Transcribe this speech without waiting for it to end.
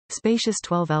Spacious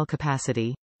 12L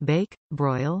capacity. Bake,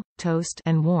 broil, toast,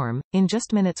 and warm, in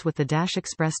just minutes with the Dash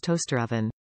Express toaster oven.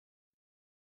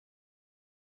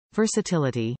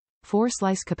 Versatility.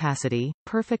 4-slice capacity,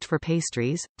 perfect for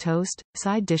pastries, toast,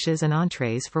 side dishes and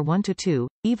entrees for 1 to 2,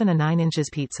 even a 9 inches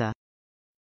pizza.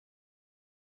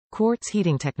 QUARTZ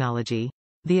heating technology.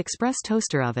 The Express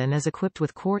toaster oven is equipped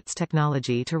with QUARTZ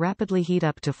technology to rapidly heat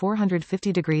up to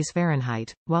 450 degrees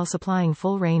Fahrenheit, while supplying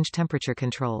full-range temperature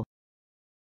control.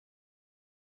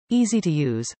 Easy to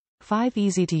use. 5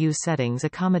 easy-to-use settings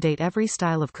accommodate every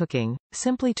style of cooking.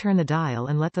 Simply turn the dial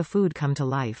and let the food come to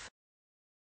life.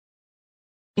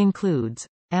 Includes.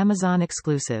 Amazon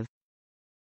exclusive.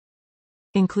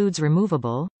 Includes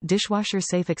removable,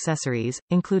 dishwasher-safe accessories,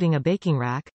 including a baking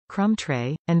rack, crumb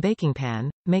tray, and baking pan,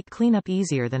 make cleanup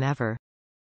easier than ever.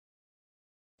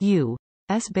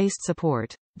 U.S based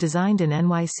support. Designed in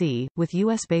NYC, with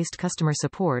U.S based customer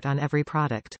support on every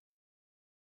product.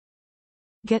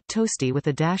 Get toasty with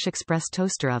the Dash Express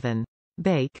toaster oven.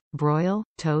 Bake, broil,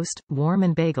 toast, warm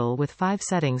and bagel with 5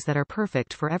 settings that are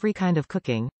perfect for every kind of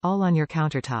cooking, all on your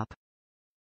countertop.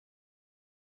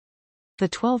 The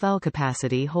 12L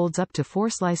capacity holds up to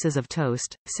 4 slices of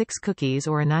toast, 6 cookies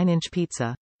or a 9-inch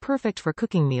pizza, perfect for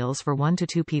cooking meals for 1 to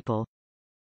 2 people.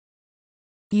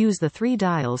 Use the 3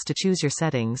 dials to choose your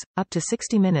settings, up to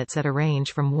 60 minutes at a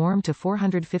range from warm to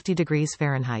 450 degrees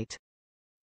Fahrenheit.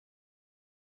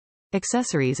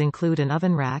 Accessories include an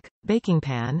oven rack, baking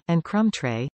pan, and crumb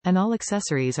tray, and all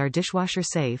accessories are dishwasher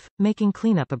safe, making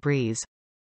cleanup a breeze.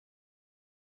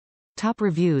 Top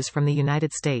reviews from the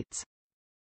United States.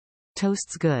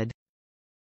 Toasts good.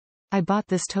 I bought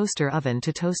this toaster oven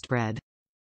to toast bread.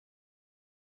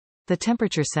 The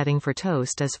temperature setting for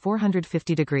toast is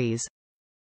 450 degrees.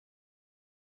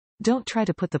 Don't try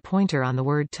to put the pointer on the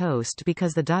word toast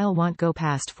because the dial won't go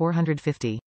past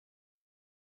 450.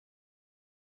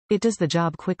 It does the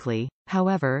job quickly.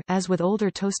 However, as with older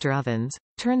toaster ovens,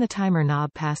 turn the timer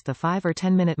knob past the 5 or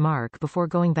 10 minute mark before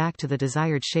going back to the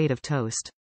desired shade of toast.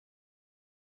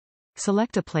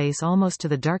 Select a place almost to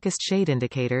the darkest shade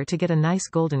indicator to get a nice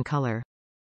golden color.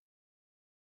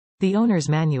 The owner's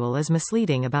manual is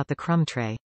misleading about the crumb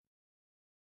tray.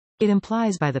 It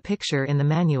implies by the picture in the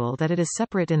manual that it is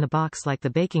separate in the box like the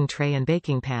baking tray and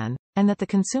baking pan, and that the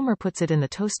consumer puts it in the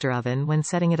toaster oven when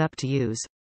setting it up to use.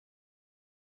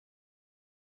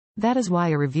 That is why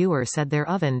a reviewer said their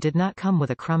oven did not come with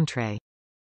a crumb tray.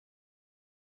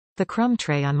 The crumb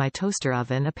tray on my toaster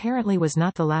oven apparently was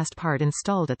not the last part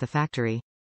installed at the factory.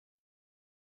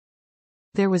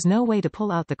 There was no way to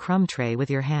pull out the crumb tray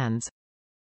with your hands.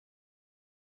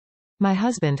 My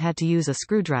husband had to use a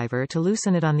screwdriver to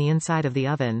loosen it on the inside of the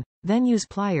oven, then use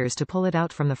pliers to pull it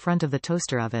out from the front of the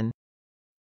toaster oven.